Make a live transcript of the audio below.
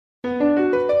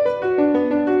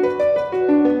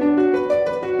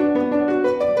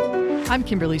I'm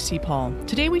Kimberly C. Paul.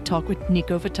 Today we talk with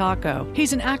Nico Fataco.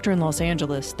 He's an actor in Los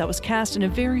Angeles that was cast in a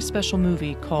very special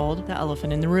movie called The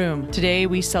Elephant in the Room. Today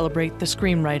we celebrate the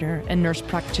screenwriter and nurse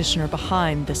practitioner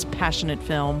behind this passionate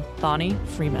film, Bonnie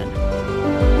Freeman.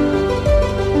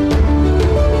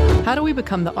 How do we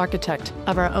become the architect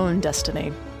of our own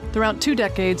destiny? Throughout 2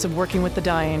 decades of working with the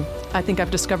dying, I think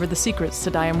I've discovered the secrets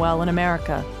to dying well in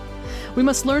America. We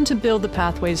must learn to build the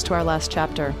pathways to our last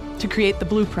chapter, to create the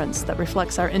blueprints that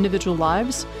reflects our individual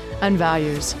lives and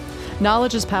values.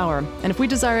 Knowledge is power, and if we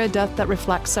desire a death that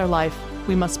reflects our life,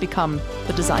 we must become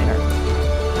the designer.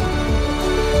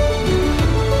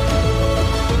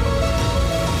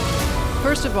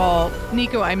 First of all,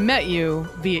 Nico, I met you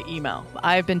via email.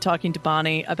 I've been talking to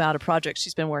Bonnie about a project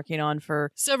she's been working on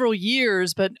for several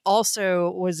years, but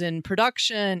also was in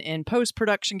production, in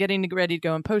post-production, getting ready to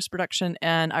go in post-production.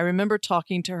 And I remember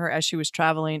talking to her as she was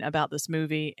traveling about this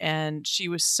movie, and she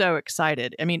was so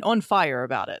excited. I mean, on fire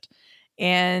about it.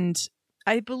 And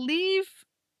I believe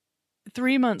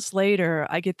 3 months later,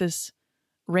 I get this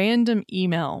random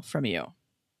email from you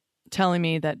telling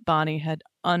me that Bonnie had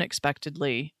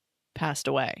unexpectedly passed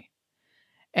away.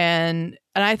 And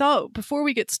I thought before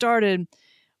we get started,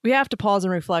 we have to pause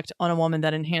and reflect on a woman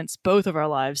that enhanced both of our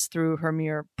lives through her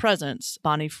mere presence,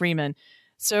 Bonnie Freeman.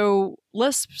 So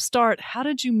let's start. How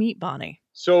did you meet Bonnie?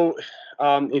 So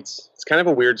it's kind of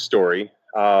a weird story.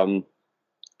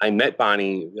 I met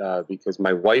Bonnie because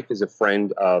my wife is a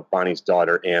friend of Bonnie's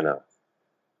daughter, Anna.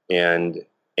 And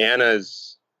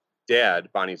Anna's dad,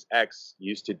 Bonnie's ex,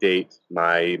 used to date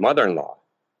my mother-in-law.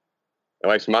 My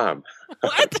wife's mom.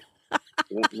 What?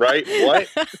 Right? What?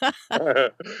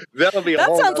 That'll be.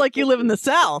 That sounds like you live in the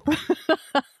South.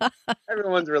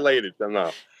 Everyone's related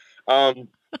somehow.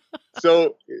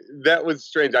 So that was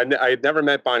strange. I had never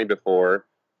met Bonnie before.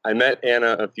 I met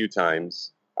Anna a few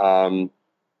times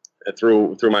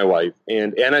through my wife,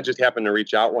 and Anna just happened to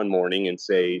reach out one morning and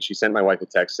she sent my wife a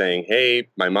text saying, "Hey,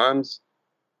 my mom's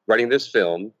writing this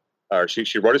film." Or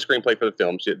she wrote a screenplay for the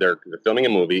film. They're filming a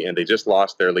movie, and they just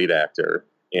lost their lead actor.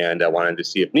 And I wanted to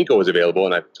see if Nico was available.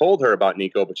 And I told her about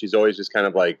Nico, but she's always just kind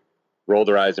of like rolled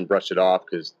her eyes and brushed it off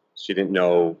because she didn't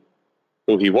know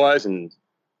who he was. And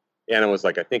Anna was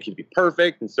like, "I think he'd be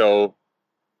perfect." And so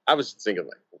I was thinking,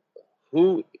 like,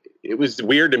 who? It was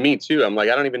weird to me too. I'm like,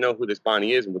 I don't even know who this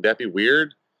Bonnie is. And would that be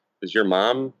weird? Is your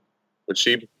mom? Would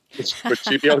she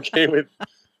be okay with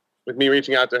me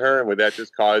reaching out to her? And would that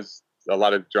just cause a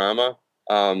lot of drama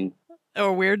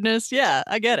or weirdness? Yeah,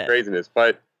 I get it. Craziness.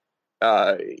 But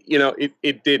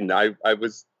it didn't. I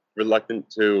was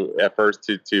reluctant at first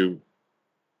to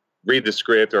read the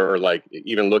script or like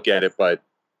even look at it, but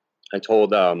I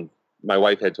told my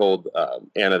wife had told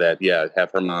Anna that have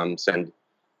her mom send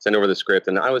over the script.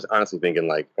 And I was honestly thinking,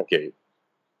 like, okay,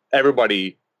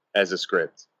 everybody has a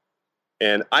script,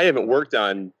 and I haven't worked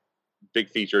on big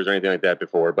features or anything like that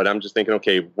before, but I'm just thinking,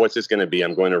 okay, what's this going to be?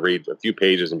 I'm going to read a few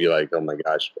pages and be like, oh my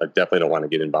gosh, I definitely don't want to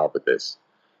get involved with this.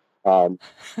 So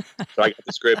I got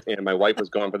the script, and my wife was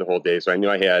gone for the whole day. So I knew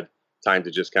I had time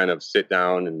to just kind of sit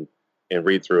down and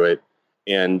read through it.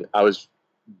 And I was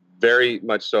very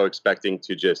much so expecting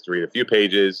to just read a few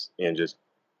pages and just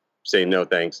say no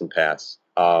thanks and pass.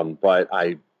 But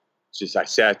I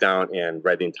sat down and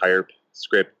read the entire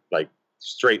script, like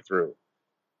straight through.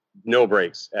 No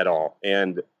breaks at all.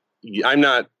 And I'm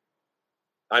not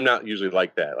usually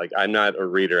like that. Like, I'm not a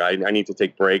reader. I need to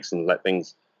take breaks and let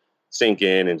things sink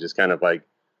in and just kind of like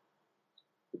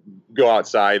go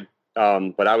outside.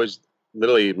 But I was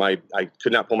literally I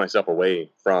could not pull myself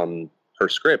away from her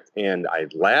script, and I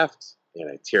laughed and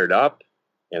I teared up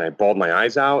and I bawled my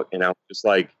eyes out, and I was just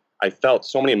like, I felt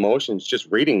so many emotions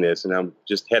just reading this, and I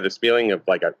just had this feeling of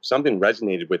like something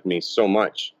resonated with me so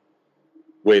much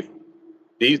with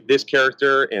this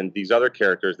character and these other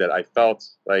characters that I felt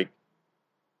like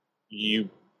you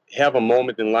have a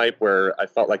moment in life where I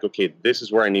felt like, okay, this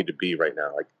is where I need to be right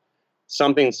now. Like,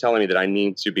 something's telling me that I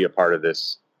need to be a part of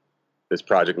this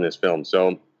project in this film.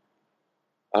 So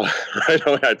right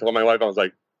away, I told my wife, I was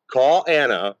like, call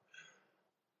Anna,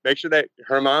 make sure that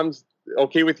her mom's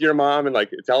okay with your mom, and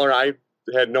like tell her I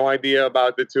had no idea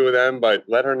about the two of them, but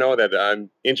let her know that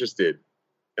I'm interested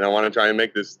and I want to try and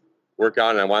make this work out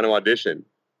and I want to audition.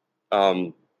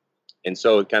 And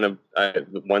so kind of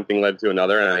one thing led to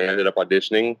another, and I ended up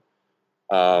auditioning.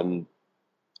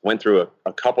 Went through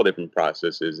a couple different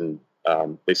processes, and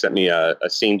they sent me a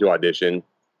scene to audition,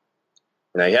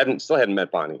 and I still hadn't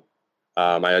met Bonnie.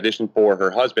 I auditioned for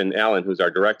her husband, Alan, who's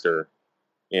our director,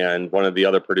 and one of the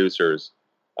other producers,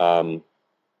 and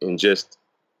just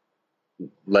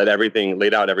laid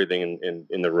out everything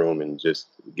in the room, and just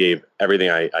gave everything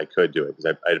I could do it, because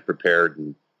I had prepared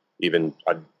and even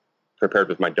I prepared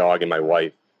with my dog and my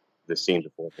wife the scene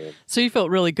beforehand. So you felt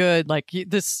really good, like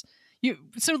this.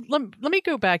 So let me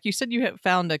go back. You said you had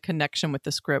found a connection with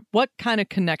the script. What kind of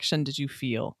connection did you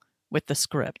feel with the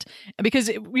script? Because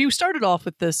you started off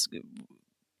with this.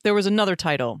 There was another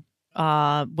title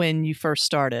when you first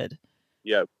started.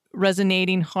 Yeah.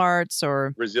 Resonating Hearts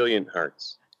or Resilient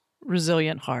Hearts.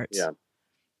 Resilient Hearts. Yeah.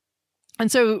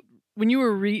 And so when you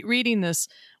were reading this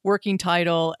working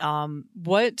title,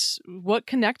 what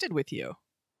connected with you?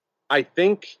 I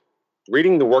think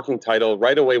reading the working title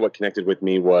right away, what connected with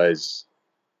me was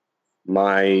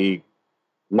my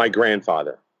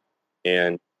grandfather,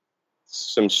 and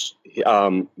some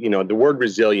the word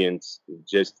resilience,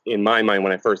 just in my mind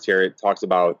when I first hear it, talks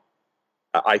about,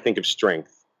 I think of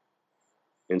strength.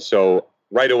 And so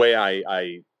right away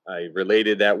I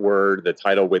related that word, the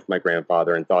title, with my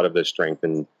grandfather, and thought of the strength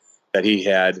and that he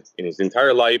had in his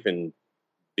entire life, and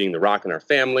being the rock in our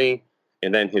family,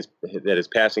 and then his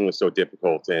passing was so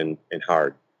difficult and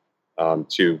hard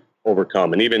to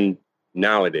overcome. And even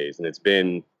nowadays, and it's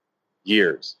been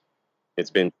years,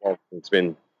 it's been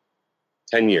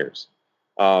 10 years.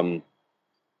 But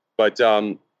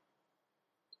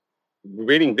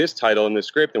reading this title in the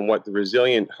script, and what the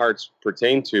Resilient Hearts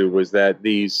pertain to, was that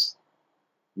these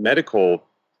medical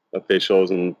officials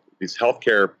and these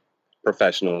healthcare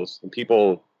professionals and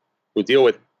people who deal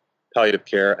with palliative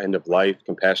care, end of life,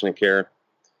 compassionate care,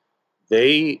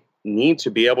 they need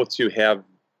to be able to have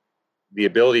the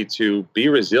ability to be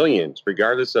resilient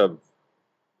regardless of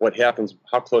what happens,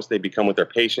 how close they become with their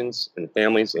patients and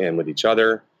families and with each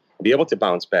other, be able to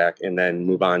bounce back and then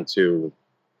move on to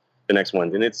the next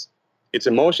one. And it's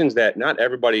emotions that not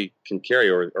everybody can carry,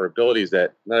 or abilities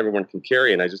that not everyone can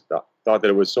carry. And I just thought that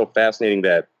it was so fascinating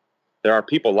that there are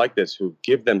people like this who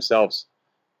give themselves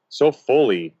so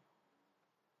fully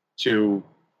to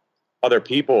other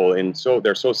people, and so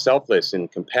they're so selfless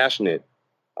and compassionate,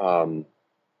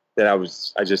 that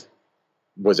I just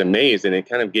was amazed, and it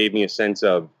kind of gave me a sense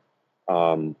of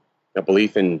a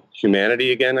belief in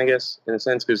humanity again, I guess, in a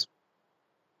sense, because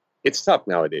it's tough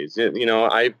nowadays.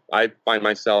 I find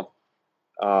myself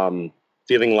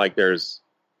feeling like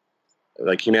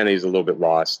humanity is a little bit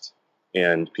lost,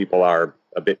 and people are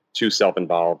a bit too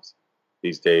self-involved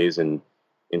these days and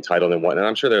entitled and whatnot.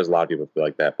 I'm sure there's a lot of people who feel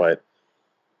like that, but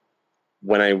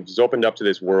when I was opened up to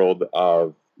this world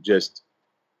of just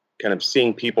kind of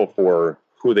seeing people for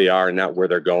who they are and not where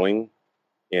they're going,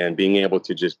 and being able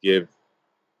to just give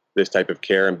this type of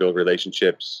care and build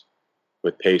relationships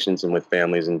with patients and with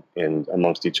families and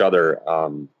amongst each other, I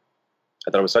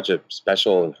thought it was such a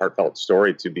special and heartfelt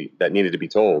story that needed to be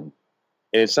told.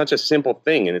 And it's such a simple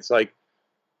thing. And it's like,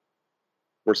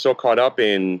 we're so caught up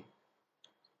in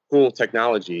cool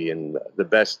technology and the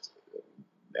best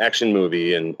action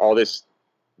movie and all this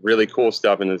really cool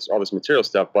stuff and all this material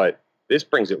stuff, but this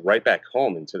brings it right back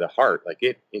home into the heart. Like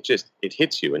it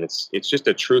hits you, and it's just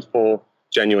a truthful,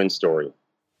 genuine story.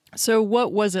 So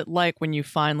what was it like when you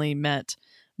finally met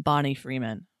Bonnie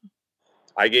Freeman?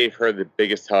 I gave her the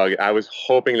biggest hug. I was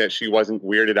hoping that she wasn't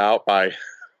weirded out by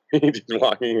me just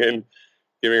walking in,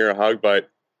 giving her a hug, but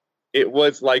it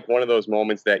was like one of those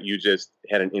moments that you just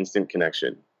had an instant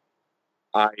connection.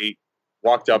 I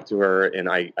walked up to her and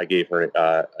I gave her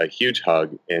a huge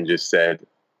hug and just said,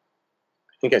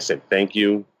 I think I said thank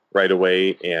you right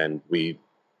away. And we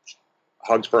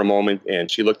hugged for a moment, and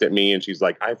she looked at me and she's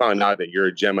like, I found out that you're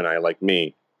a Gemini like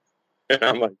me. And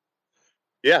I'm like,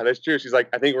 yeah, that's true. She's like,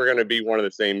 I think we're going to be one of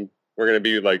the same. We're going to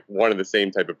be like one of the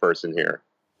same type of person here.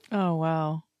 Oh,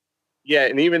 wow. Yeah.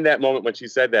 And even that moment when she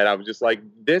said that, I was just like,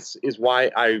 this is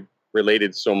why I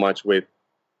related so much with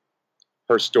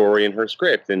her story and her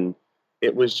script. And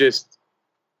it was just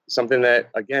something that,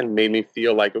 again, made me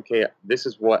feel like, okay, this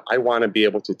is what I want to be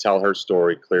able to tell her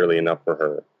story clearly enough for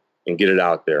her and get it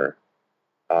out there.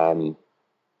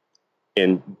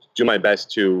 And do my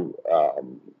best to,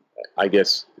 I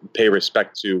guess, pay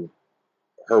respect to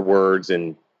her words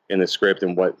and the script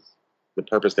and what the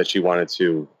purpose that she wanted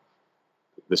to,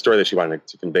 the story that she wanted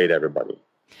to convey to everybody.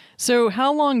 So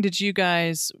how long did you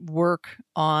guys work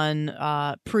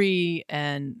on pre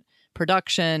and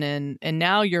production, and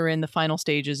now you're in the final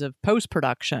stages of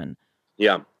post-production?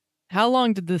 Yeah. How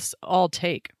long did this all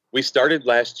take? We started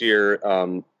last year,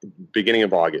 beginning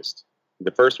of August.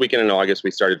 The first weekend in August,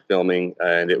 we started filming,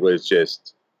 and it was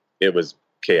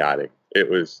chaotic. It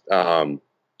was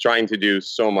trying to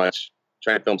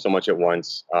film so much at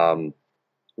once.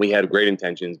 We had great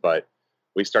intentions, but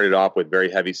we started off with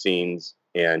very heavy scenes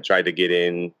and tried to get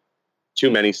in too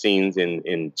many scenes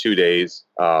in 2 days.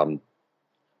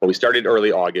 But we started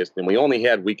early August, and we only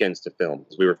had weekends to film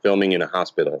because we were filming in a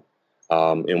hospital.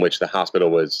 in which the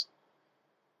hospital is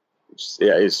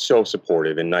so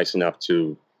supportive and nice enough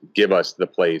to give us the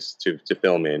place to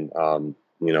film in.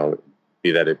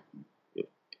 Be that it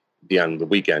be on the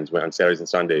weekends, on Saturdays and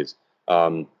Sundays.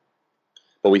 But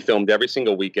we filmed every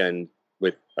single weekend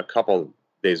with a couple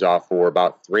days off for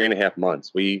about 3.5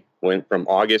 months. We went from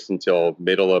August until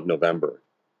middle of November.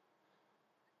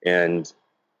 And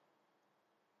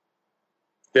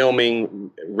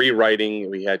filming, rewriting,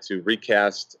 we had to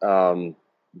recast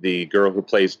the girl who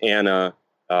plays Anna,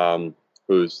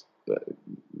 who's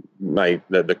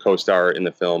the co-star in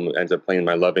the film, ends up playing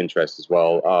my love interest as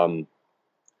well.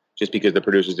 Just because the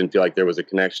producers didn't feel like there was a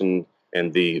connection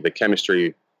and the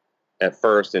chemistry at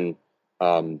first. And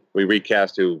we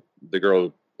recast who the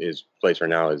girl plays her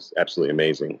now is absolutely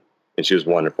amazing. And she was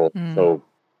wonderful. So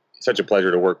such a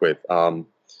pleasure to work with.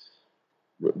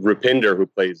 Rupinder, who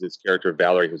plays this character,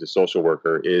 Valerie, who's a social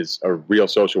worker, is a real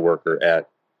social worker at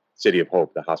City of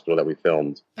Hope, the hospital that we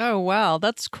filmed. Oh, wow.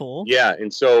 That's cool. Yeah.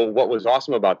 And so what was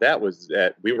awesome about that was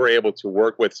that we were able to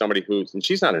work with somebody and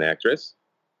she's not an actress,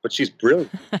 but she's brilliant.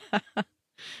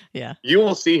 Yeah. You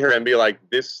will see her and be like,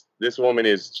 this woman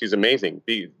she's amazing.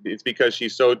 It's because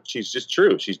she's just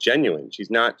true. She's genuine. She's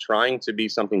not trying to be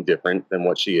something different than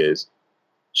what she is.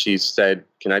 She said,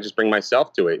 can I just bring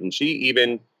myself to it? And she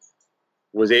even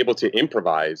was able to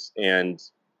improvise and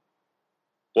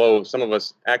blow some of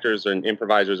us actors and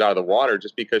improvisers out of the water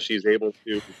just because she's able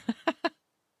to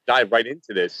dive right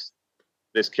into this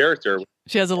character.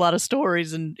 She has a lot of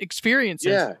stories and experiences.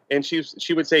 Yeah. And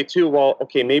she would say too, well,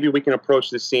 okay, maybe we can approach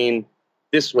the scene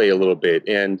this way a little bit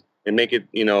and make it,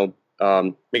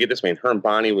 make it this way. And her and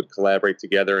Bonnie would collaborate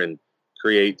together and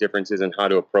create differences in how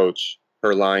to approach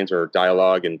her lines or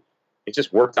dialogue. And it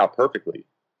just worked out perfectly.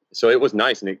 So it was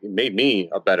nice. And it made me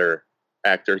a better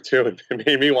actor too. It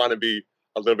made me want to be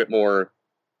a bit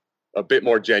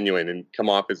more genuine and come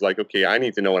off as like, okay, I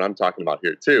need to know what I'm talking about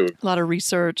here too. A lot of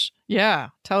research. Yeah,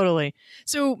 totally.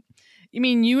 So, I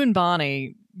mean, you and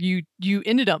Bonnie, you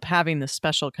ended up having this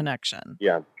special connection.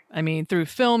 Yeah. I mean, through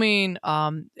filming,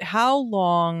 how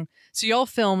long? So y'all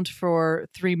filmed for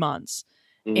 3 months,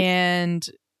 and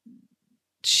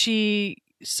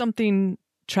something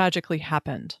tragically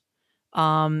happened.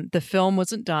 The film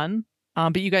wasn't done,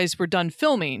 but you guys were done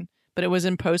filming, but it was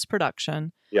in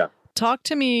post-production. Yeah. Talk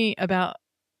to me about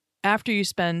after you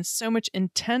spend so much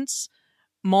intense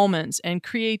moments and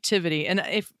creativity. And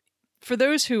if for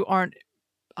those who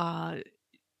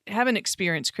haven't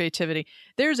experienced creativity,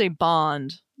 there's a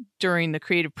bond during the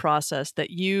creative process that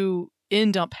you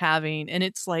end up having, and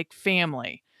it's like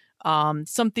family.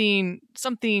 Something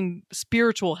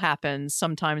spiritual happens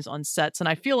sometimes on sets, and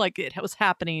I feel like it was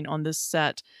happening on this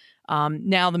set.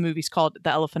 Now the movie's called The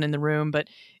Elephant in the Room, but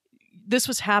this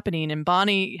was happening, and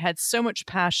Bonnie had so much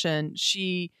passion.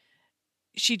 She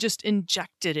just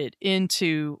injected it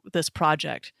into this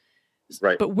project.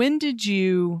 Right. But when did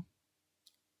you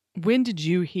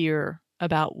hear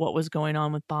about what was going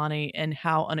on with Bonnie, and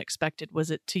how unexpected was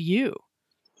it to you?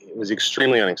 It was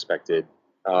extremely unexpected.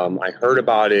 I heard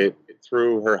about it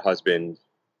through her husband,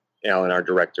 Alan, our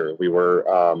director. We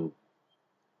were,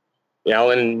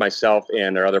 Alan, myself,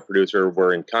 and our other producer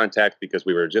were in contact because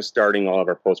we were just starting all of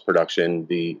our post-production,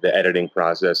 the editing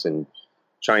process, and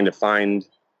trying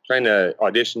to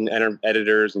audition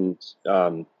editors and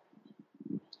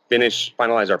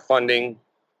finalize our funding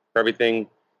for everything.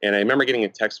 And I remember getting a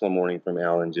text one morning from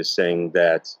Alan just saying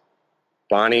that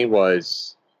Bonnie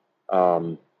was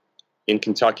in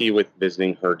Kentucky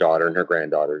visiting her daughter and her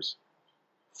granddaughters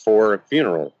for a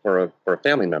funeral for a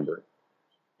family member.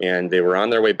 And they were on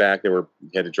their way back. They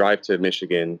had to drive to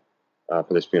Michigan for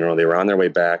this funeral. They were on their way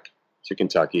back to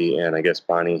Kentucky, and I guess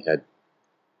Bonnie had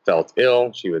felt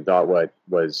ill. She had thought what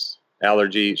was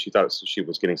allergy. She thought she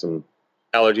was getting some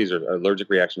allergies or allergic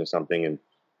reaction to something, and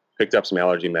picked up some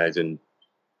allergy meds and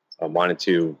wanted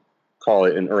to call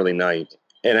it an early night.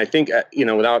 And I think,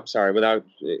 without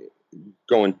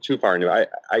going too far into it,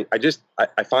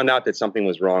 I found out that something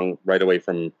was wrong right away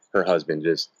from her husband,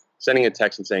 just sending a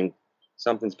text and saying,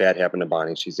 something's bad happened to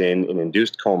Bonnie. She's in an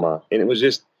induced coma. And it was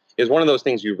one of those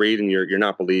things you read and you're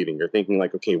not believing. You're thinking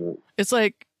like, okay. It's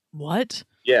like, what?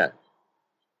 Yeah.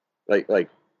 Like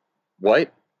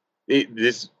what?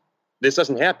 This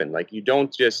doesn't happen. Like, you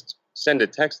don't just send a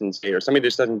text and say, or somebody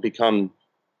just doesn't become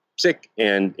sick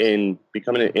and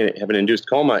have an induced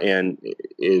coma and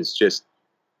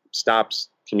stops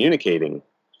communicating.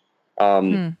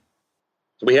 So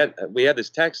we had this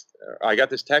text. I got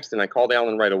this text and I called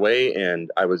Alan right away,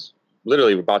 and I was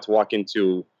literally about to walk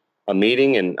into a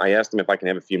meeting, and I asked him if I can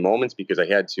have a few moments because I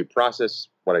had to process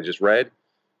what I just read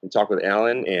and talk with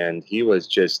Alan. And he was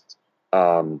just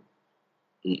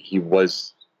he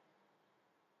was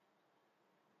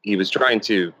trying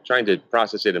to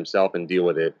process it himself and deal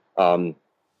with it.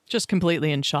 Just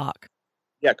completely in shock.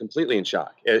 Yeah, completely in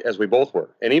shock, as we both were.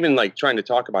 And even like trying to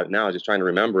talk about it now, just trying to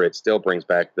remember it, still brings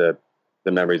back the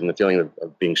memories and the feeling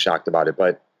of being shocked about it.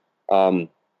 But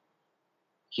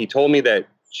he told me that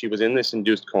she was in this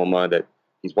induced coma, that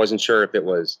he wasn't sure if it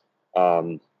was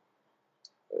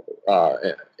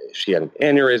if she had an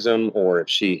aneurysm or if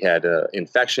she had an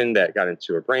infection that got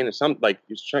into her brain or something. Like,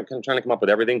 he was trying to come up with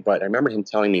everything. But I remember him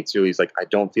telling me too, he's like, I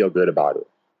don't feel good about it.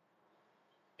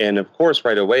 And of course,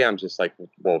 right away, I'm just like,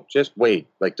 well, just wait.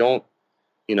 Like, don't,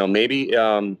 maybe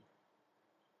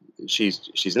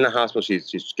she's in the hospital.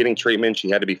 She's getting treatment. She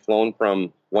had to be flown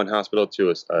from one hospital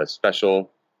to a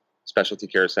specialty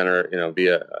care center,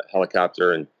 via a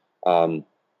helicopter. And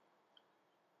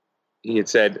he had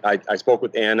said, I spoke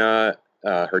with Anna,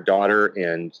 her daughter,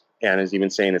 and Anna's even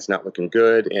saying it's not looking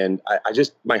good. And I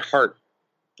just, my heart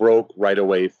broke right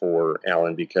away for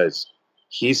Alan, because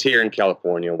he's here in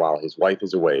California while his wife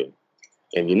is away.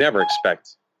 And you never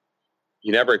expect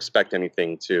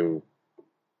anything to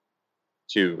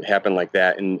happen like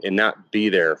that and not be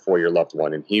there for your loved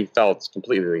one. And he felt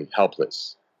completely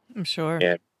helpless. I'm sure.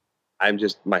 And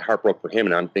my heart broke for him.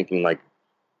 And I'm thinking, like,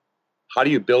 how do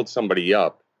you build somebody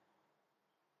up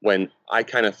when I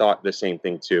kind of thought the same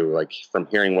thing too, like from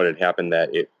hearing what had happened,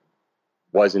 that it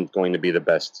wasn't going to be the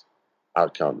best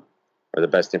outcome or the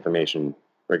best information,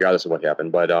 regardless of what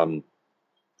happened. But,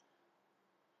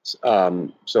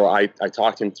 so I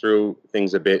talked him through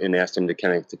things a bit and asked him to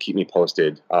keep me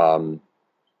posted. I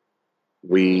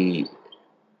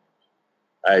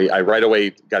right away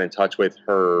got in touch with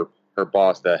her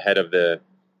boss, the head of the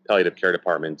palliative care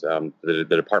department, the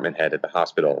department head at the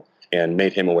hospital, and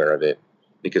made him aware of it,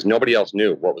 because nobody else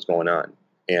knew what was going on.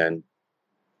 And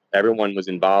everyone was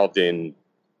involved in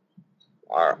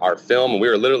our film, and we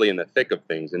were literally in the thick of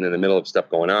things and in the middle of stuff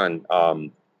going on.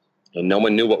 And no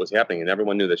one knew what was happening, and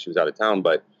everyone knew that she was out of town.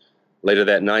 But later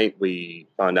that night, we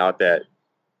found out that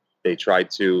they tried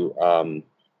to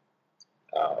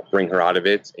bring her out of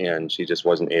it, and she just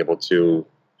wasn't able to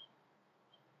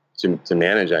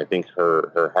manage. I think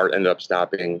her heart ended up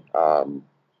stopping.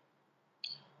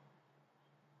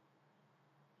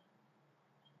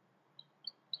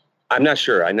 I'm not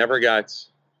sure. I never got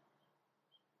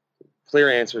clear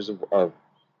answers of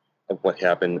what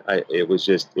happened. It was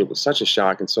such a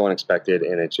shock and so unexpected.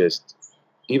 And it just,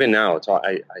 even now,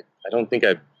 I don't think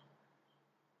I've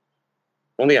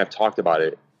talked about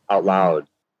it out loud,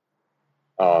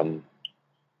 more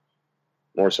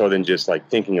so than just like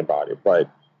thinking about it. But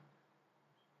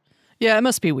yeah, it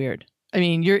must be weird. I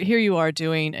mean, you are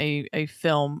doing a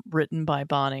film written by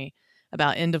Bonnie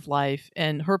about end of life,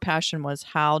 and her passion was,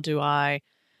 how do I,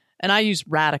 and I use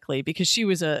radically because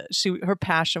her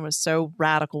passion was so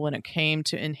radical when it came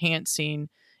to enhancing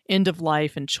end of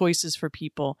life and choices for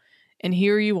people. And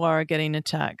here you are getting a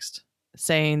text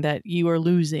saying that you are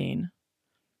losing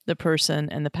the person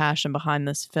and the passion behind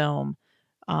this film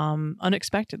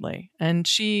unexpectedly. And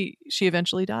she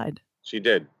eventually died. She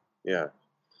did. Yeah.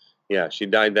 Yeah. She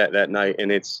died that night.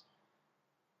 And it's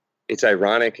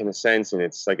ironic in a sense. And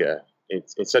it's like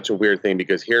it's such a weird thing,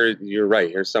 because here, you're right.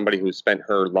 Here's somebody who spent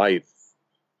her life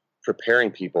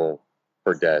preparing people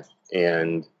for death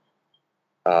and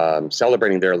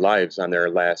celebrating their lives on their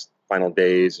last final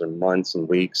days or months and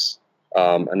weeks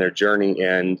on their journey.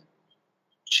 And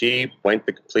she went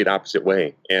the complete opposite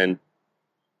way. And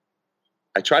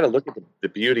I try to look at the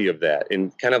beauty of that,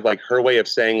 and kind of like her way of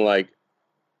saying, like,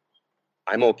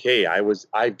 I'm okay. I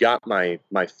got my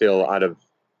fill out of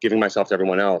giving myself to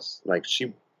everyone else. Like,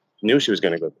 she knew she was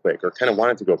going to go quick, or kind of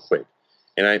wanted to go quick.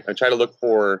 And I try to look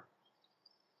for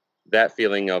that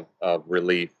feeling of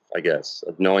relief, I guess,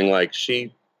 of knowing, like,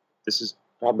 this is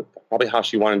probably how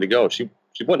she wanted to go. She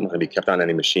wouldn't want to be kept on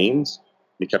any machines,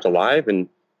 be kept alive. And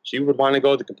she would want to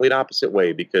go the complete opposite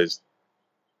way, because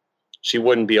she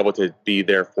wouldn't be able to be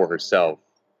there for herself,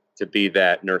 to be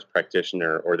that nurse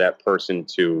practitioner or that person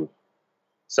to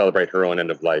celebrate her own end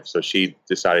of life. So she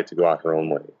decided to go out her own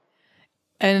way.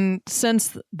 And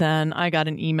since then, I got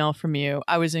an email from you.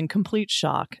 I was in complete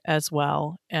shock as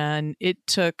well. And it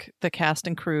took the cast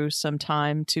and crew some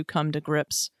time to come to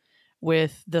grips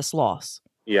with this loss.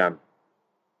 Yeah.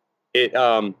 It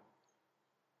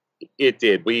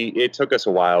did. It took us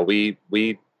a while. We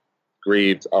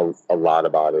grieved a lot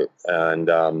about it.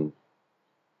 And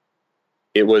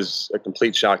it was a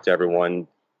complete shock to everyone,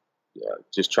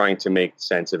 just trying to make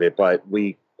sense of it. But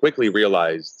we quickly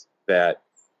realized that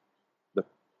the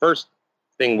first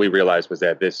thing we realized was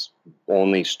that this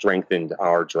only strengthened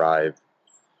our drive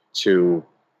to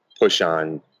push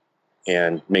on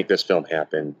and make this film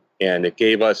happen. And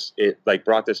it like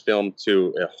brought this film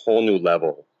to a whole new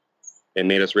level and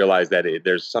made us realize that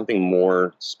there's something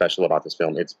more special about this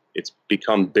film. It's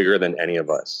become bigger than any of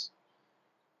us.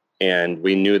 And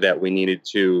we knew that we needed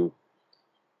to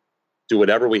do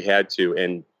whatever we had to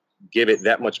and give it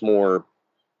that much more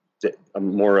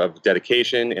of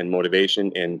dedication and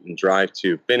motivation and drive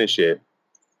to finish it.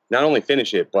 Not only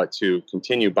finish it, but to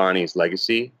continue Bonnie's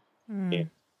legacy and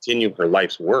continue her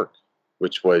life's work,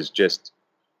 which was just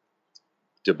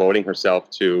devoting herself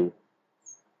to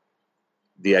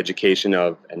the education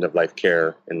of end-of-life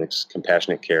care and this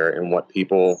compassionate care and what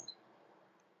people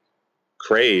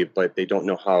crave, but they don't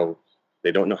know how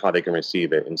they can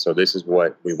receive it. And so this is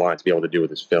what we want to be able to do with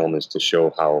this film, is to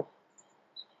show how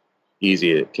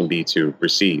easy it can be to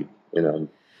receive, you know.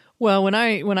 Well, when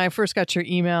I first got your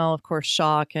email, of course,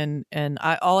 shock, and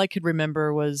all I could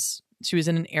remember was she was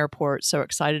in an airport, so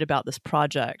excited about this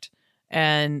project.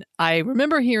 And I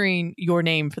remember hearing your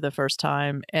name for the first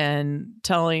time and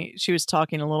she was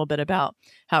talking a little bit about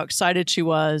how excited she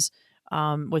was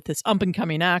with this up and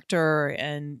coming actor,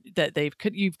 and that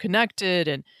you've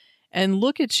connected, and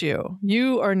look at you.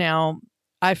 You are now,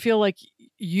 I feel like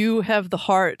you have the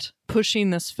heart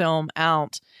pushing this film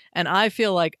out, and I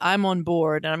feel like I'm on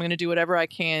board, and I'm going to do whatever I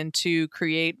can to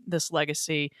create this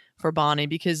legacy for Bonnie,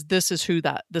 because this is who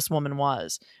this woman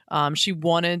was. She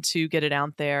wanted to get it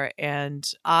out there, and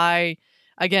I'm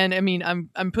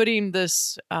putting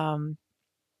this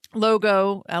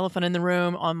logo, Elephant in the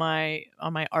Room, on my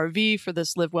RV for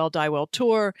this Live Well, Die Well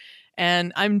tour.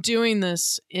 And I'm doing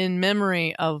this in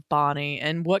memory of Bonnie,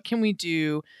 and what can we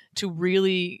do to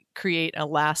really create a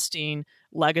lasting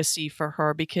legacy for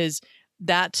her? Because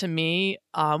that, to me,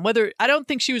 whether I don't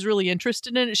think she was really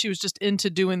interested in it, she was just into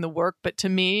doing the work. But to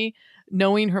me,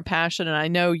 knowing her passion, and I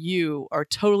know you are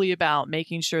totally about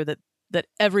making sure that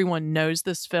everyone knows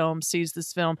this film, sees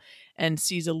this film, and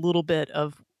sees a little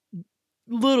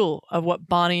of what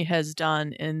Bonnie has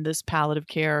done in this palliative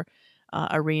care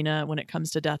arena when it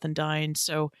comes to death and dying.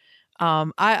 So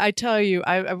I tell you,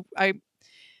 I'm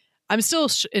still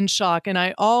in shock. And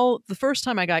the first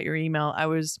time I got your email, I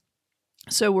was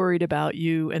so worried about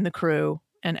you and the crew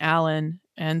and Alan,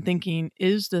 and thinking,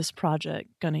 is this project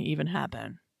going to even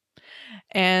happen?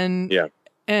 And yeah.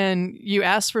 And you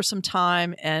asked for some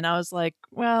time, and I was like,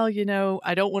 well,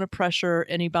 I don't want to pressure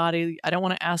anybody. I don't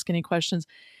want to ask any questions.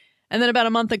 And then about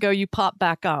a month ago, you popped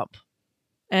back up,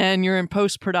 and you're in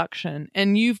post-production,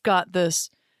 and you've got this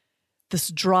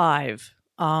drive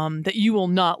that you will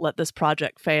not let this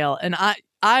project fail. And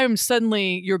I'm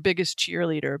suddenly your biggest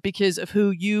cheerleader because of who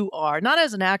you are, not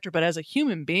as an actor, but as a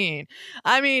human being.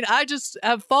 I mean, I just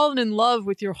have fallen in love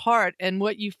with your heart and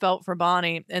what you felt for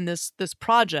Bonnie and this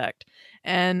project.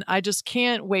 And I just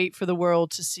can't wait for the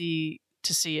world to see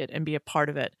it and be a part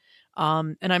of it.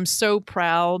 And I'm so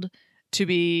proud to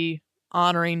be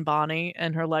honoring Bonnie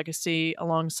and her legacy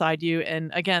alongside you.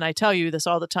 And again, I tell you this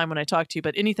all the time when I talk to you,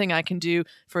 but anything I can do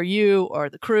for you or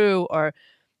the crew or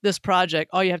this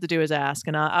project, all you have to do is ask.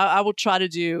 And I will try to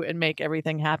do and make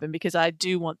everything happen, because I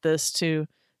do want this to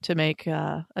make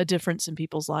a difference in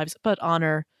people's lives, but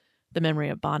honor the memory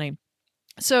of Bonnie.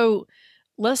 So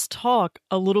let's talk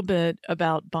a little bit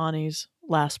about Bonnie's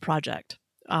last project.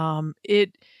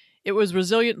 It was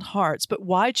Resilient Hearts, but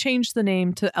why change the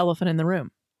name to Elephant in the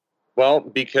Room? Well,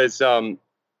 because Bonnie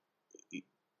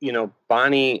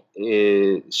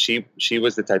she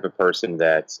was the type of person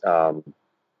that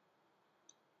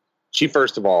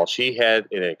she had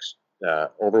an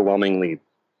overwhelmingly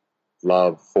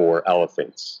love for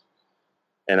elephants,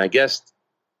 and I guess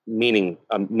meaning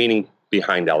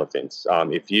behind elephants.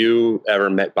 If you ever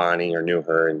met Bonnie or knew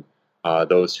her, and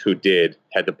those who did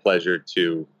had the pleasure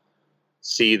to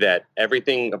see that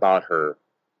everything about her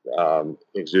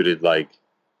exuded like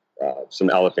some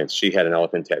elephants. She had an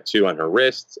elephant tattoo on her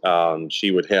wrist.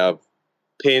 She would have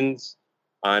pins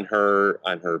on her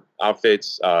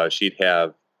outfits. She'd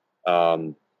have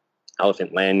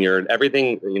elephant lanyard,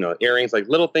 everything, earrings, like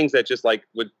little things that just like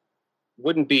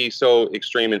wouldn't be so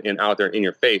extreme and out there in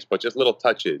your face, but just little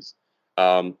touches,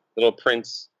 little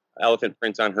prints, elephant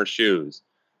prints on her shoes.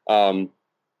 And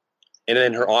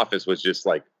then her office was just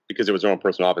like, because it was her own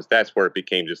personal office, that's where it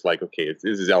became just like, okay,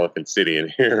 this is Elephant City in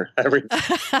here. Every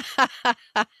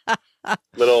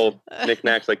little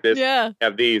knickknacks like this. Yeah.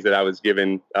 Have these that I was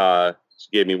given. She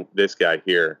gave me this guy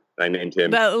here. I named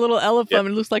him. That little elephant.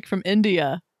 Yeah. It looks like from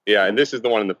India. Yeah, and this is the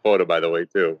one in the photo, by the way,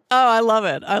 too. Oh, I love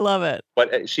it. I love it.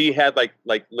 But she had like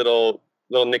little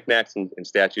knickknacks and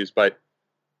statues. But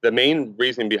the main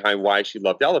reason behind why she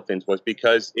loved elephants was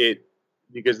because the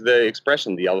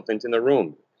expression, the elephant in the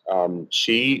room.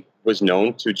 She was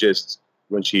known to just,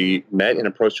 when she met and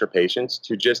approached her patients,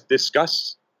 to just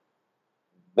discuss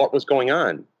what was going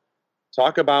on,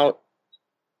 talk about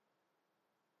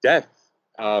death.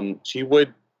 She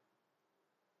would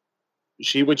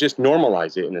just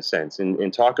normalize it in a sense,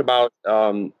 and talk about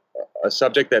a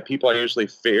subject that people are usually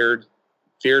feared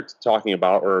talking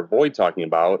about or avoid talking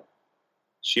about.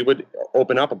 She would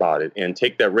open up about it and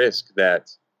take that risk,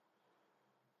 that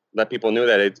let people know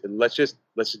that let's just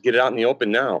get it out in the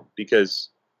open now, because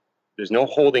there's no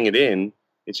holding it in.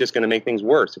 It's just going to make things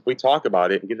worse. If we talk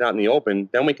about it and get it out in the open,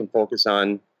 then we can focus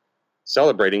on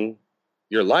celebrating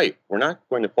your life. We're not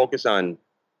going to focus on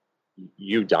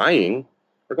you dying.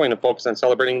 We're going to focus on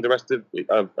celebrating the rest of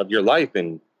your life.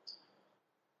 And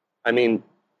I mean,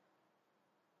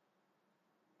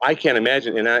 I can't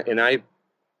imagine, and I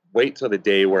wait till the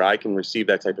day where I can receive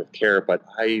that type of care. But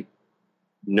I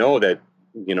know that,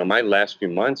 my last few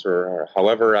months or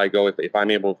however I go, if I'm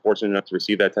fortunate enough to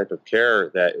receive that type of care,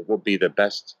 that it will be the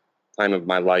best time of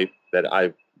my life that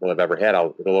I will have ever had.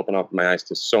 It'll open up my eyes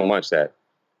to so much that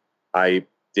I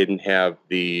didn't have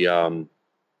that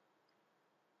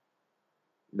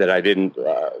I didn't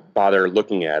bother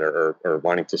looking at or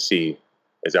wanting to see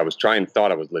as I was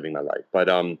thought I was living my life. But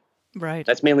right.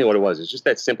 That's mainly what it was. It's just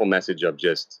that simple message of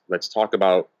just, let's talk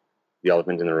about the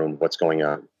elephant in the room, what's going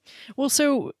on. Well,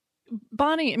 so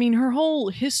Bonnie, I mean, her whole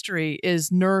history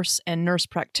is nurse and nurse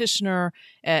practitioner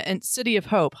at City of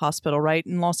Hope Hospital, right,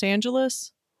 in Los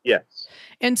Angeles? Yes.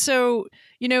 And so,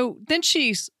 then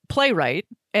she's playwright.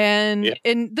 And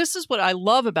this is what I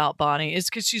love about Bonnie, is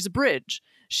because she's a bridge.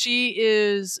 She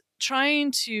is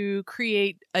trying to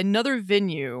create another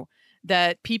venue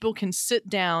that people can sit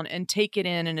down and take it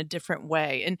in a different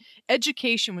way. And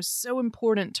education was so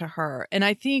important to her. And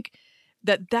I think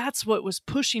that's what was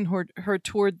pushing her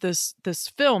toward this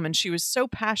film. And she was so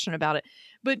passionate about it.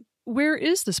 But where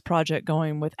is this project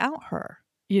going without her?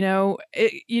 You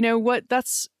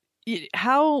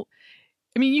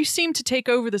seem to take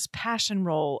over this passion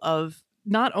role of,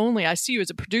 not only, I see you as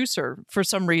a producer for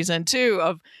some reason too,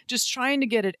 of just trying to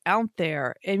get it out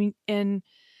there.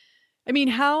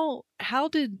 How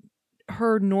did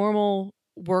her normal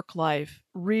work life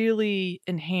really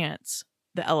enhance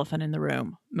the Elephant in the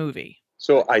Room movie?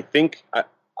 So I think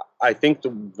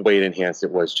the way it enhanced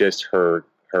it was just her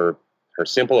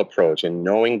simple approach, and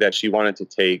knowing that she wanted to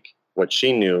take what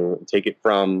she knew and take it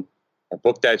from a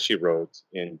book that she wrote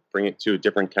and bring it to a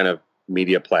different kind of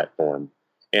media platform.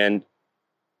 And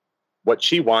what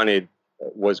she wanted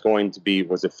was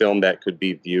a film that could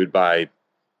be viewed by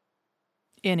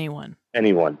anyone,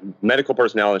 medical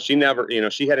personnel. And she never,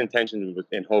 she had intentions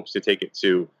and hopes to take it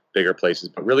to bigger places,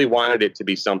 but really wanted it to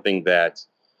be something that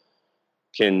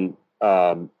can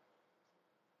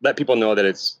let people know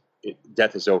that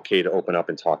death is okay to open up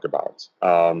and talk about.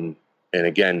 And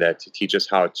again, that to teach us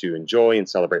how to enjoy and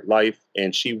celebrate life.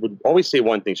 And she would always say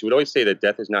one thing. She would always say that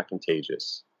death is not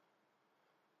contagious.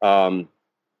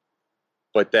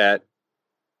 But that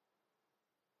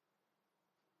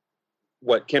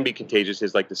what can be contagious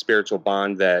is like the spiritual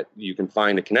bond that you can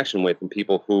find a connection with, and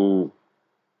people who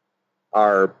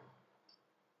are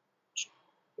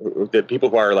like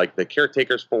the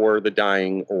caretakers for the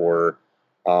dying,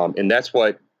 and that's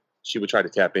what she would try to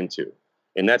tap into.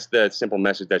 And that's the simple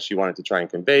message that she wanted to try and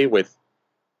convey with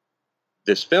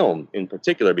this film in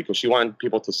particular, because she wanted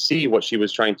people to see what she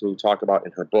was trying to talk about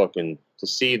in her book, and to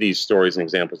see these stories and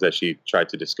examples that she tried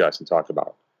to discuss and talk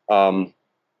about.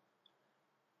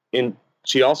 And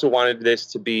she also wanted this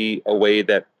to be a way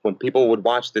that when people would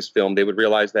watch this film, they would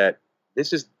realize that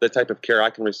this is the type of care I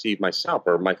can receive myself,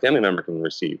 or my family member can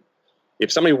receive.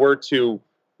 If somebody were to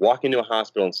walk into a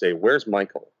hospital and say, "Where's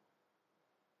Michael?"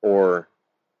 or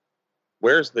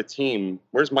 "Where's the team?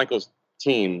 Where's Michael's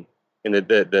team?" and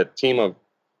the team of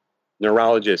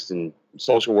neurologists and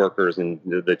social workers and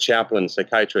the chaplain,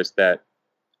 psychiatrist that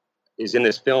is in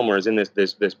this film or is in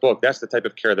this book, that's the type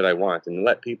of care that I want. And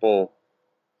let people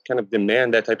kind of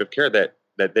demand that type of care that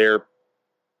they're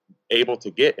able to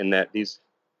get, and that these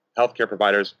healthcare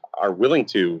providers are willing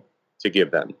to give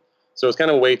them. So it's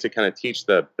kind of a way to kind of teach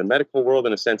the medical world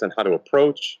in a sense on how to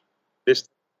approach this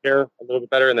care a little bit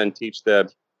better, and then teach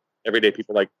the everyday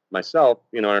people like myself,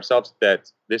 ourselves,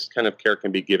 that this kind of care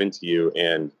can be given to you,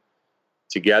 and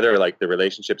together, like the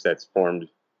relationships that's formed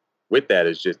with that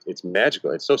is just, it's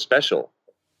magical. It's so special.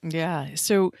 Yeah.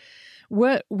 So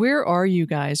where are you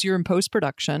guys? You're in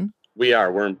post-production. We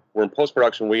are. We're in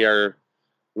post-production. We are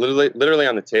literally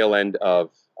on the tail end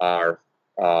of our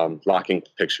locking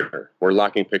picture. We're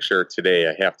locking picture today.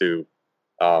 I have to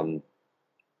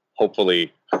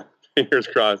hopefully, fingers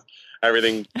crossed,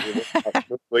 everything will work out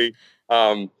smoothly.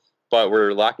 but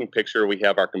we're locking picture. We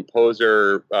have our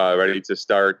composer ready to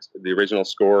start the original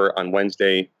score on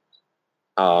Wednesday.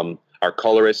 Our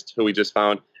colorist, who we just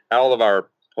found, all of our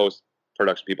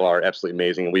post-production people are absolutely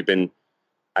amazing. And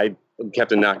I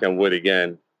kept a knock on wood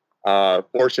again,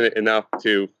 fortunate enough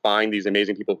to find these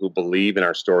amazing people who believe in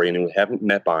our story and who haven't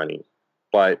met Bonnie,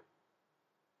 but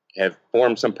have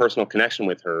formed some personal connection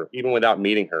with her, even without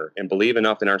meeting her, and believe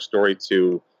enough in our story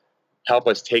to help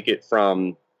us take it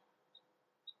from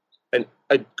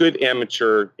a good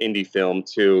amateur indie film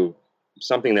to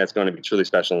something that's going to be truly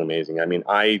special and amazing. I mean,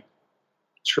 I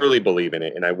truly believe in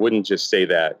it, and I wouldn't just say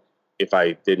that if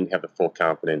I didn't have the full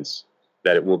confidence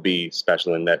that it will be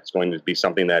special and that's going to be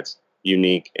something that's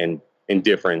unique and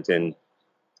different and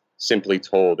simply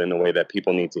told in a way that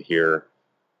people need to hear.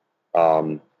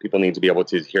 People need to be able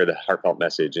to hear the heartfelt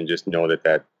message and just know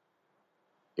that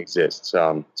exists.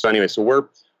 So anyway, so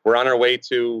we're on our way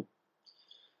to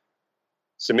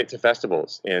submit to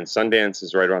festivals, and Sundance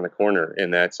is right around the corner,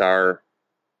 and that's our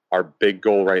big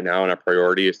goal right now, and our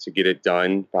priority is to get it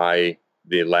done by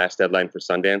the last deadline for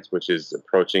Sundance, which is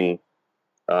approaching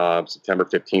September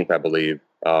 15th, I believe.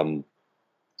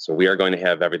 So we are going to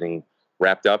have everything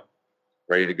wrapped up,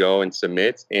 ready to go and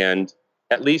submit, and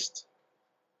at least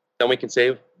then we can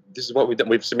say, this is what we've done.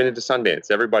 We've submitted to Sundance.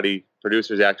 Everybody,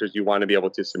 producers, actors, you want to be able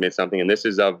to submit something, and this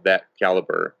is of that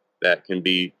caliber that can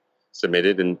be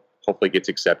submitted and hopefully gets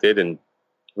accepted. And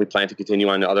we plan to continue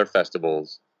on to other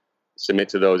festivals, submit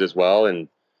to those as well, and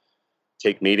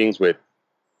take meetings with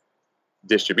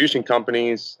distribution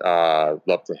companies.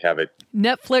 Love to have it.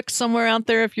 Netflix somewhere out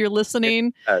there if you're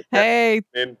listening. Hey.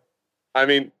 And I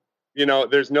mean,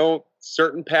 there's no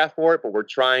certain path for it, but we're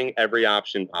trying every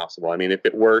option possible. I mean, if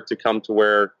it were to come to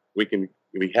where we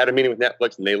had a meeting with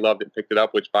Netflix and they loved it and picked it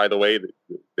up, which, by the way,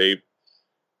 they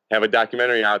have a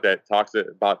documentary out that talks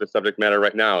about the subject matter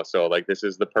right now. So like, this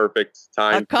is the perfect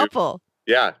time to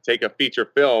take a feature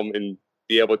film and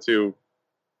be able to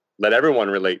let everyone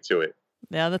relate to it.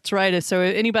 Yeah, that's right. So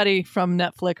anybody from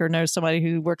Netflix or knows somebody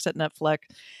who works at Netflix,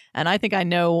 and I think I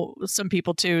know some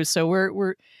people too. So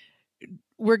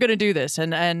we're going to do this,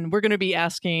 and we're going to be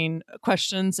asking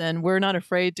questions, and we're not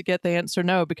afraid to get the answer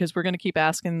no, because we're going to keep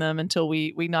asking them until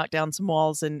we knock down some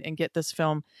walls and get this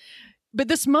film. But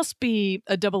this must be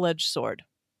a double-edged sword.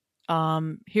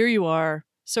 Here you are,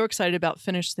 so excited about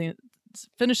finishing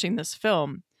this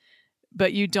film,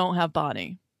 but you don't have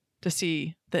Bonnie to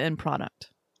see the end product.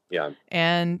 Yeah.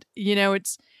 And,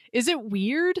 is it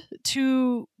weird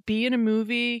to be in a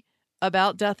movie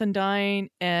about death and dying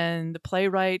and the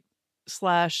playwright /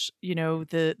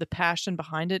 the passion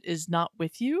behind it is not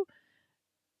with you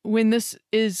when this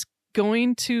is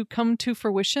going to come to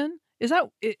fruition?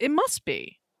 It must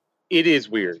be. It is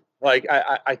weird. Like,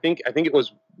 I think it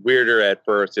was weirder at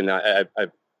first, and I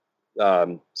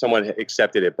someone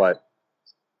accepted it, but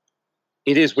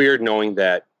it is weird knowing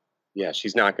that, yeah,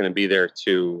 she's not going to be there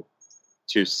to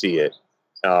see it,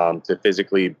 to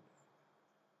physically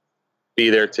be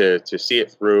there to see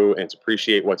it through and to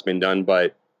appreciate what's been done.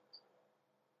 But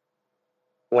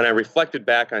when I reflected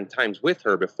back on times with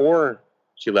her before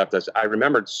she left us, I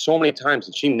remembered so many times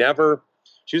that she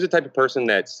was the type of person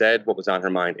that said what was on her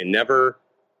mind and never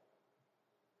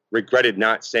regretted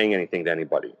not saying anything to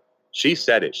anybody. She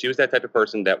said it. She was that type of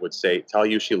person that would tell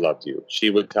you she loved you. She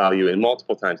would tell you, and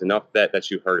multiple times, enough that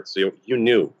you heard it. So you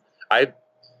knew. I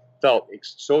felt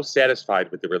so satisfied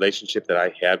with the relationship that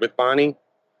I had with Bonnie.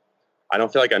 I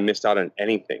don't feel like I missed out on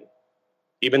anything.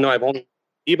 Even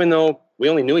though we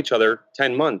only knew each other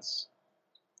 10 months.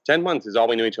 10 months is all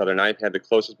we knew each other. And I've had the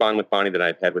closest bond with Bonnie that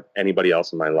I've had with anybody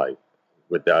else in my life,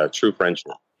 with true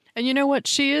friendship. And you know what?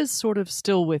 She is sort of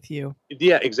still with you.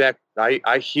 Yeah, exactly.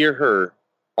 I hear her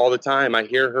all the time. I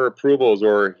hear her approvals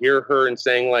or hear her and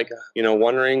saying, like,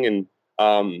 wondering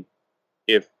and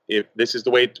if this is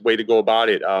the way to go about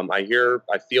it.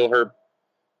 I feel her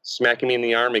smacking me in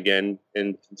the arm again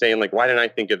and saying, like, why didn't I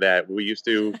think of that? We used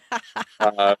to,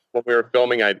 when we were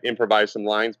filming, I'd improvise some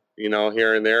lines,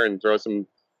 here and there and throw some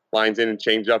lines in and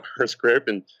change up her script.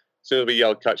 And as soon as we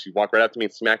yelled cut, she'd walk right up to me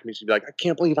and smack me. She'd be like, I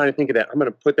can't believe I didn't think of that. I'm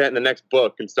going to put that in the next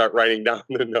book and start writing down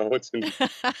the notes. And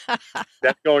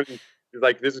that's going,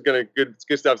 like, this is going to,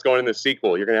 good stuff's going in the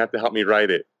sequel. You're going to have to help me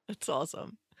write it. That's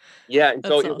awesome. Yeah. And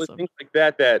so it was things like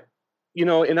that,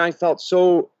 and I felt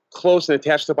so close and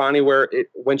attached to Bonnie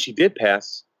when she did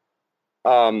pass,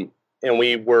 and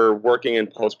we were working in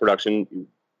post-production,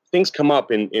 things come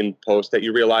up in post that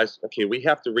you realize, okay, we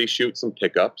have to reshoot some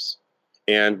pickups.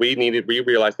 And we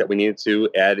realized that we needed to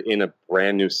add in a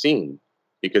brand new scene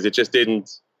because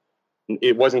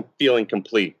it wasn't feeling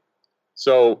complete.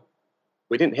 So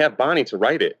we didn't have Bonnie to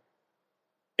write it.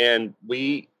 And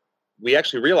we we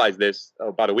actually realized this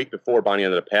about a week before Bonnie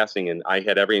ended up passing, and I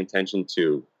had every intention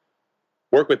to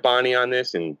work with Bonnie on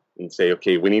this and say,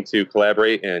 okay, we need to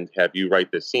collaborate and have you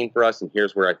write this scene for us, and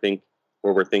here's where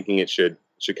we're thinking it should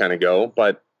kind of go.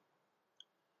 But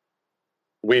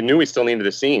we knew we still needed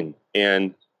a scene,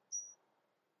 and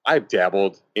I've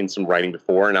dabbled in some writing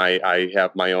before, and I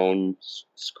have my own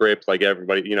script, like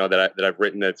everybody, that I've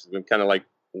written, that's been kind of like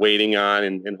waiting on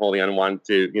and holding on and wanting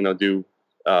to, do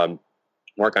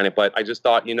work on it. But I just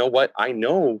thought, you know what, I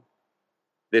know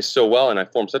this so well, and I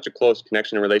formed such a close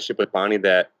connection and relationship with Bonnie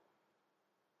that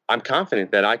I'm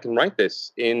confident that I can write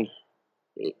this in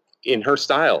her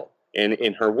style and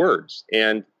in her words,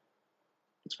 and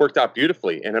it's worked out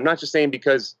beautifully. And I'm not just saying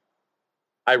because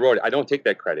I wrote it. I don't take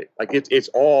that credit. Like it's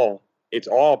all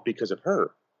because of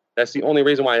her. That's the only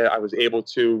reason why I was able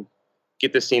to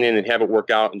get this scene in and have it work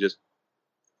out and just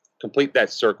complete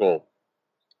that circle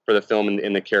for the film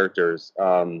and the characters,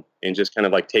 and just kind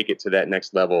of like take it to that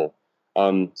next level.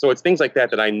 So it's things like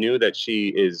that I knew that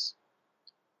she's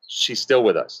still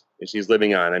with us and she's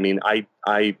living on. I mean,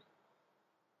 I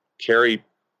carry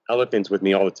elephants with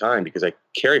me all the time because I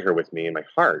carry her with me in my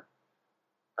heart.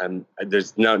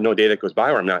 There's no day that goes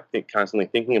by where I'm not constantly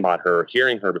thinking about her,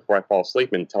 hearing her before I fall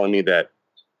asleep and telling me that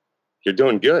you're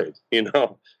doing good.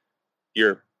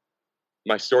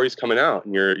 My story's coming out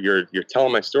and you're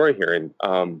telling my story here. And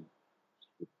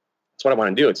that's what I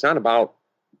want to do. It's not about,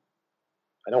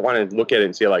 I don't want to look at it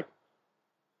and say like,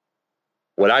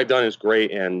 what I've done is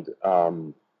great. And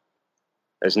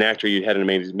as an actor, you had an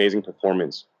amazing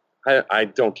performance. I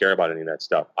don't care about any of that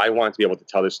stuff. I want to be able to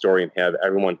tell this story and have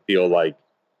everyone feel like,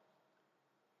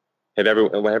 have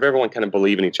everyone kind of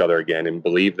believe in each other again and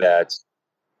believe that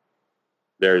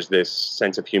there's this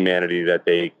sense of humanity that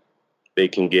they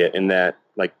can get, and that,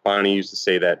 like Bonnie used to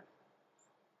say, that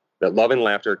love and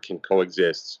laughter can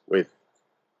coexist with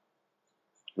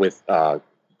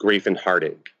grief and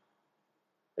heartache.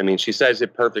 I mean, she says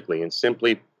it perfectly and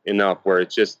simply enough where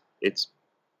it's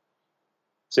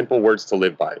simple words to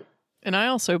live by. And I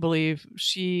also believe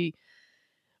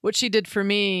what she did for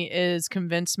me is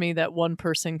convince me that one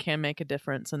person can make a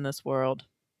difference in this world.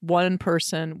 One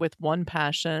person with one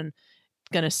passion,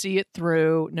 going to see it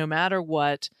through no matter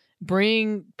what,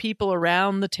 bring people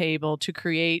around the table to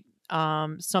create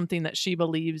something that she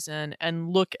believes in,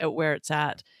 and look at where it's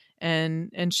at.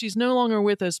 And she's no longer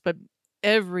with us, but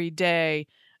every day,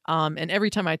 and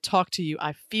every time I talk to you,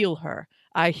 I feel her.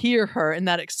 I hear her and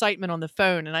that excitement on the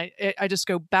phone, and I just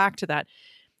go back to that.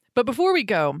 But before we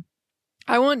go,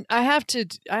 I have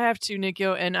to,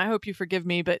 Nico, and I hope you forgive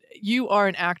me, but you are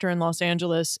an actor in Los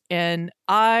Angeles, and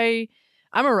I'm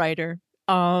a writer.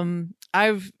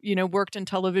 I've, worked in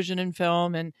television and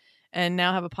film and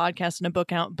now have a podcast and a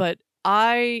book out, but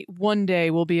I one day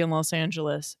will be in Los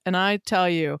Angeles, and I tell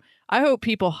you, I hope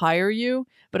people hire you,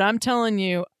 but I'm telling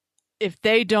you, if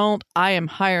they don't, I am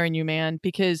hiring you, man,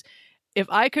 because if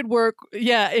I could work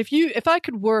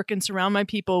and surround my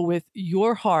people with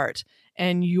your heart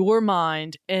and your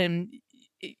mind, and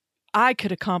I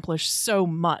could accomplish so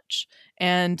much.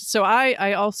 And so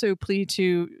I also plead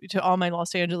to all my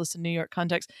Los Angeles and New York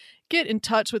contacts, get in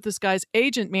touch with this guy's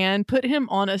agent, man. Put him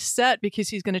on a set because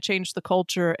he's going to change the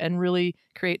culture and really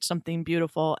create something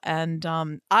beautiful. And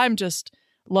I'm just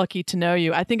lucky to know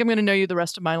you. I think I'm going to know you the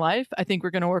rest of my life. I think we're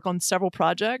going to work on several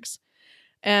projects.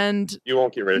 And you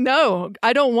won't get rid of it. No,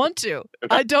 I don't want to.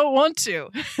 I don't want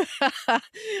to.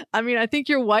 I mean, I think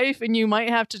your wife and you might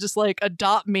have to just like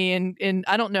adopt me, and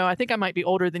I don't know. I think I might be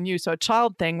older than you, so a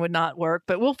child thing would not work,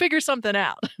 but we'll figure something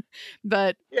out.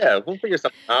 But yeah, we'll figure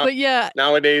something out. But yeah,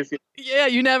 nowadays, yeah,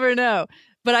 you never know.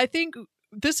 But I think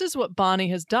this is what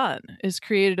Bonnie has done, is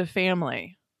created a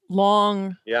family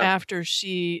long after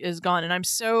she is gone. And I'm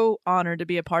so honored to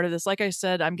be a part of this. Like I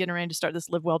said, I'm getting ready to start this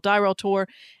Live Well, Die Well tour,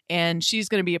 and she's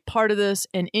going to be a part of this.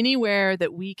 And anywhere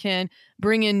that we can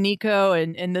bring in Nico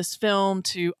and this film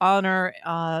to honor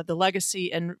the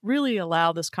legacy and really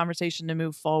allow this conversation to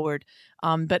move forward.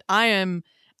 But I'm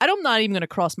not even going to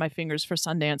cross my fingers for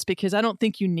Sundance, because I don't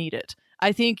think you need it.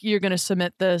 I think you're going to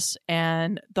submit this,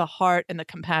 and the heart and the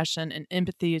compassion and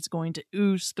empathy is going to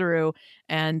ooze through.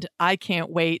 And I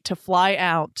can't wait to fly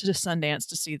out to Sundance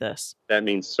to see this. That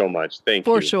means so much. Thank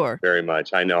you. For sure. Very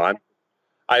much. I know.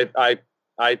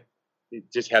 I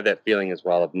just have that feeling as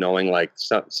well of knowing like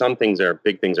some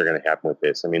big things are going to happen with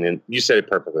this. I mean, and you said it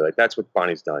perfectly. Like, that's what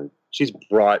Bonnie's done. She's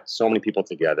brought so many people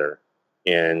together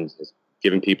and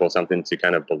given people something to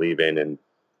kind of believe in and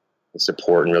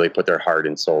support and really put their heart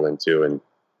and soul into. And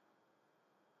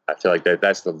I feel like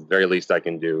that's the very least I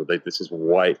can do. Like, this is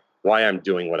why I'm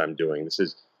doing what I'm doing. This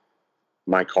is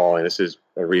my calling. This is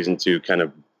a reason to kind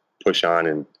of push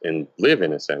on and live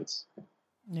in a sense.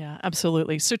 Yeah,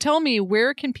 absolutely. So tell me,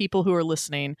 where can people who are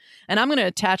listening, and I'm going to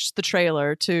attach the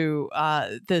trailer to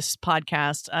this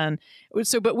podcast. And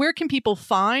but where can people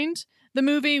find the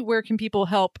movie? Where can people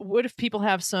help? What if people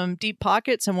have some deep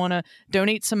pockets and want to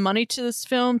donate some money to this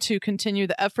film to continue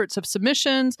the efforts of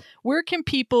submissions? Where can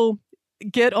people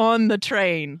get on the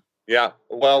train? Yeah,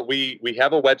 well, we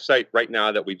have a website right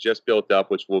now that we just built up,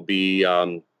 which will be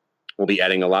we'll be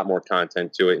adding a lot more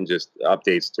content to it and just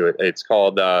updates to it. It's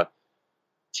called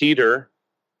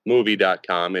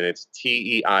teetermovie.com, and it's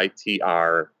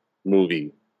TEITR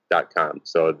movie.com.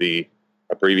 So the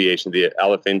abbreviation, the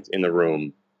elephant in the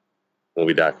room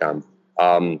movie.com.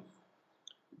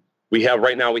 We have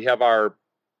our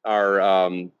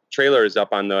trailers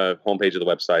up on the homepage of the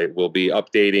website. We'll be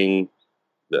updating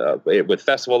with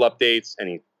festival updates,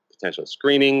 any potential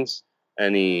screenings,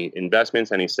 any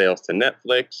investments, any sales to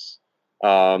Netflix.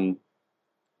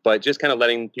 But just kind of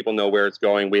letting people know where it's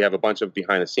going. We have a bunch of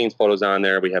behind the scenes photos on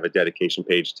there. We have a dedication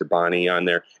page to Bonnie on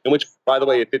there. And which, by the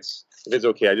way, if it's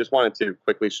okay, I just wanted to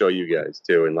quickly show you guys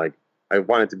too. And like, I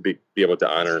wanted to be able to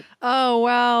honor. Oh,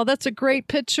 wow. That's a great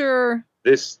picture.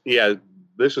 This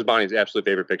was Bonnie's absolute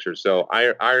favorite picture. So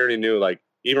I already knew, like,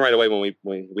 even right away when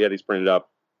we had these printed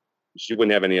up, she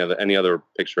wouldn't have any other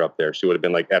picture up there. She would have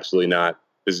been like, absolutely not.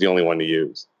 This is the only one to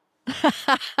use.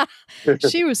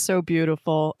 She was so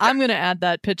beautiful. I'm going to add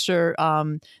that picture.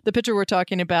 The picture we're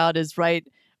talking about is right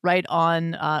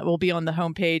on, will be on the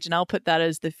homepage, and I'll put that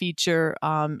as the feature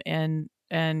and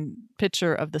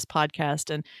picture of this podcast.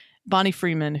 And Bonnie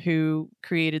Freeman, who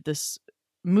created this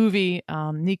movie,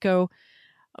 Nico,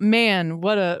 man,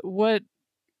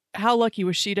 how lucky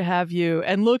was she to have you?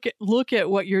 And look at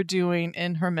what you're doing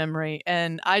in her memory.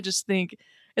 And I just think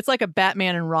it's like a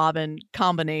Batman and Robin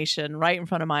combination right in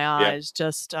front of my eyes. Yeah.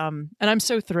 Just, and I'm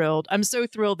so thrilled. I'm so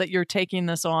thrilled that you're taking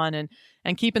this on and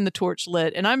keeping the torch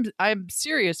lit. And I'm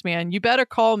serious, man. You better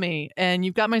call me, and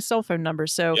you've got my cell phone number.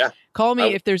 So call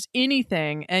me if there's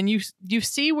anything, and you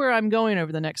see where I'm going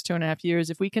over the next 2.5 years.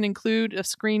 If we can include a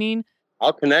screening,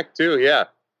 I'll connect too. Yeah.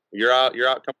 You're out.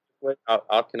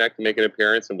 I'll connect and make an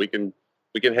appearance, and we can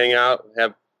hang out,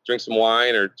 drink some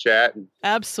wine or chat.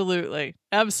 Absolutely.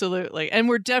 And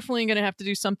we're definitely going to have to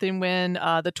do something when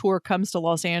the tour comes to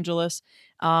Los Angeles.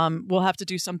 We'll have to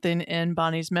do something in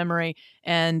Bonnie's memory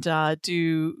and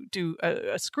do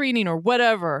a screening or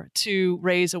whatever to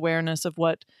raise awareness of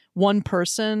what one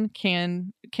person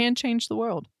can change the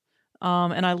world.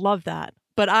 And I love that.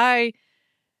 But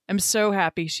I'm so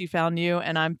happy she found you,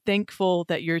 and I'm thankful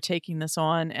that you're taking this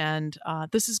on. And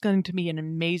this is going to be an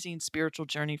amazing spiritual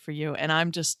journey for you. And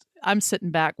I'm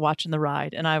sitting back watching the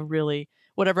ride, and I really,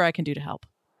 whatever I can do to help.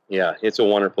 Yeah, it's a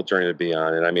wonderful journey to be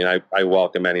on. And I mean, I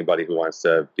welcome anybody who wants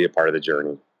to be a part of the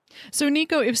journey. So,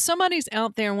 Nico, if somebody's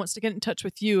out there and wants to get in touch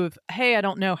with you hey, I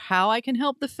don't know how I can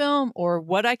help the film or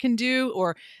what I can do,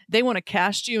 or they want to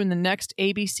cast you in the next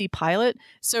ABC pilot,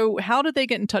 so how do they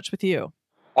get in touch with you?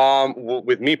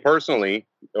 With me personally,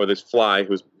 or this fly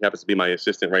who happens to be my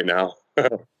assistant right now.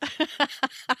 Don't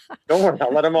worry,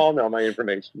 I'll let them all know my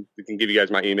information. We can give you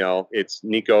guys my email. It's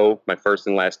Nico, my first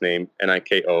and last name,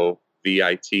 NIKO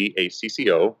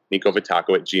VITACCO, Nico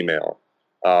Vitacco at Gmail.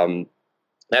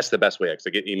 That's the best way, because I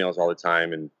get emails all the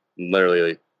time and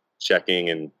literally checking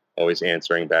and always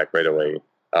answering back right away.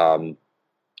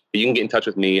 You can get in touch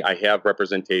with me. I have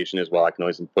representation as well. I can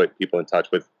always put people in touch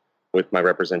with my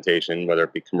representation, whether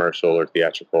it be commercial or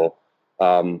theatrical.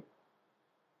 But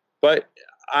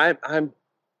I'm,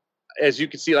 as you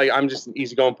can see, like, I'm just an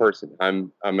easygoing person.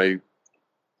 I'm a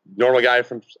normal guy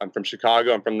I'm from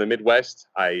Chicago. I'm from the Midwest.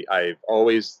 I've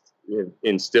always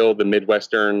instilled the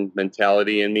Midwestern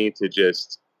mentality in me to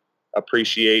just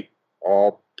appreciate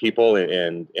all people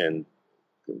and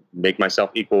make myself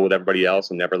equal with everybody else,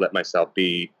 and never let myself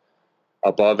be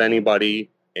above anybody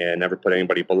and never put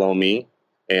anybody below me.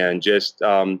 And just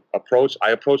approach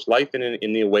life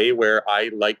in the way where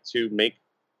I like to make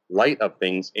light of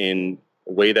things in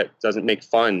a way that doesn't make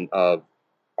fun of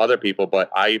other people. But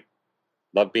I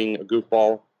love being a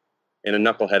goofball and a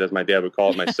knucklehead, as my dad would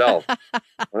call it myself.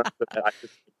 I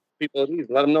just people at ease,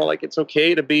 let them know, like, it's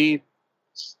okay to be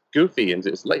goofy and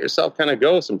just let yourself kind of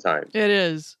go sometimes. It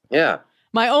is. Yeah.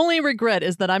 My only regret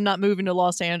is that I'm not moving to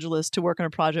Los Angeles to work on a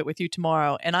project with you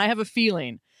tomorrow. And I have a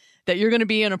feeling that you're going to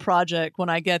be in a project when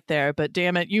I get there, but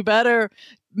damn it, you better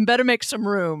make some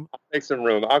room. I'll make some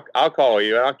room. I'll call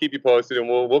you and I'll keep you posted, and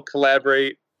we'll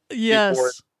collaborate.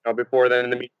 Yes. Before then,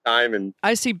 in the meantime, and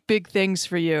I see big things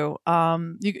for you.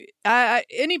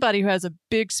 Anybody who has a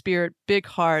big spirit, big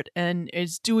heart, and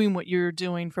is doing what you're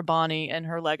doing for Bonnie and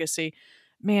her legacy,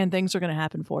 man, things are going to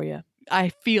happen for you. I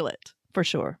feel it for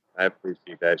sure. I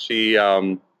appreciate that. She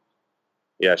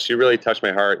really touched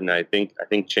my heart, and I think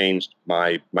changed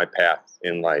my path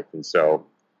in life. And so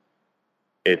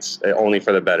it's only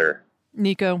for the better.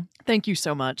 Nico, thank you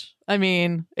so much. I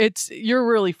mean, you're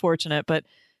really fortunate, but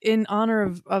in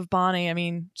honor of Bonnie, I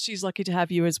mean, she's lucky to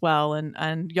have you as well.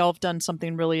 And y'all have done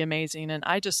something really amazing. And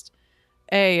I just,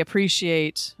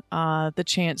 appreciate the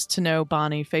chance to know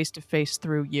Bonnie face to face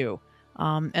through you,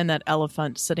 and that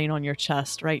elephant sitting on your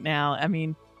chest right now. I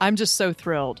mean, I'm just so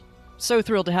thrilled. So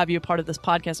thrilled to have you a part of this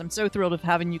podcast. I'm so thrilled of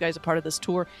having you guys a part of this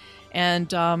tour. And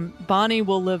Bonnie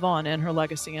will live on in her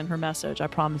legacy and her message. I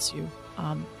promise you.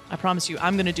 I'm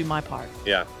going to do my part.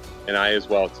 Yeah, and I as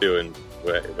well, too. And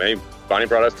Bonnie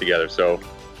brought us together, so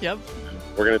yep,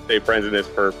 we're going to stay friends in this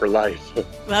for life.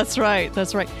 That's right.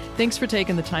 Thanks for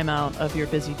taking the time out of your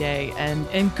busy day.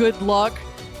 And good luck.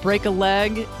 Break a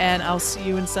leg, and I'll see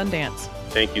you in Sundance.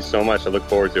 Thank you so much. I look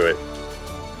forward to it.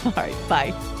 All right,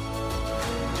 bye.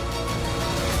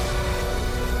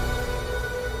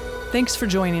 Thanks for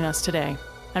joining us today.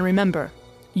 And remember,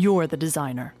 you're the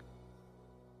designer.